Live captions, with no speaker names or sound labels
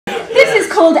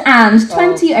called And,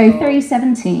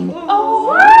 200317.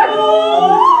 Oh,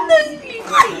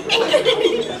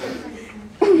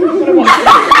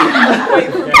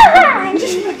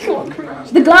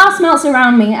 The glass melts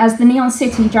around me as the neon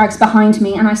city drags behind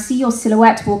me, and I see your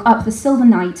silhouette walk up the silver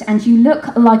night, and you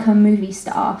look like a movie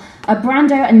star. A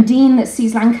Brando and Dean that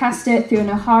sees Lancaster through an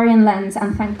O'Harian lens,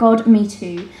 and thank God, me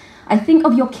too. I think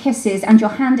of your kisses and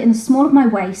your hand in the small of my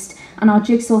waist and our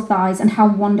jigsaw thighs and how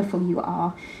wonderful you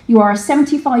are. You are a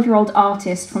 75-year-old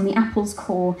artist from the apple's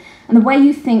core, and the way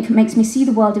you think makes me see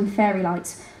the world in fairy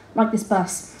lights, like this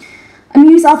bus. A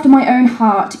muse after my own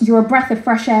heart, you're a breath of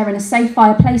fresh air in a safe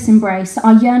fireplace embrace.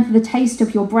 I yearn for the taste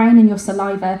of your brain and your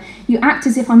saliva. You act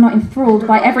as if I'm not enthralled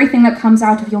by everything that comes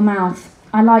out of your mouth.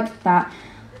 I like that.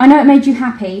 I know it made you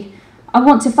happy. I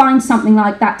want to find something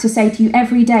like that to say to you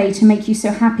every day to make you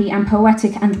so happy and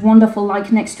poetic and wonderful,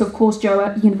 like next to, of course, Joe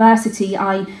at university.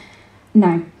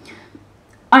 No.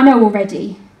 I know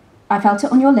already. I felt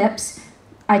it on your lips.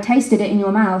 I tasted it in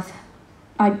your mouth.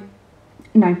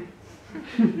 No.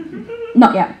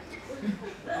 Not yet.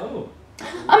 Oh.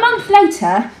 A month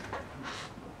later,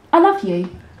 I love you.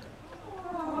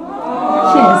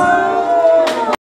 Cheers.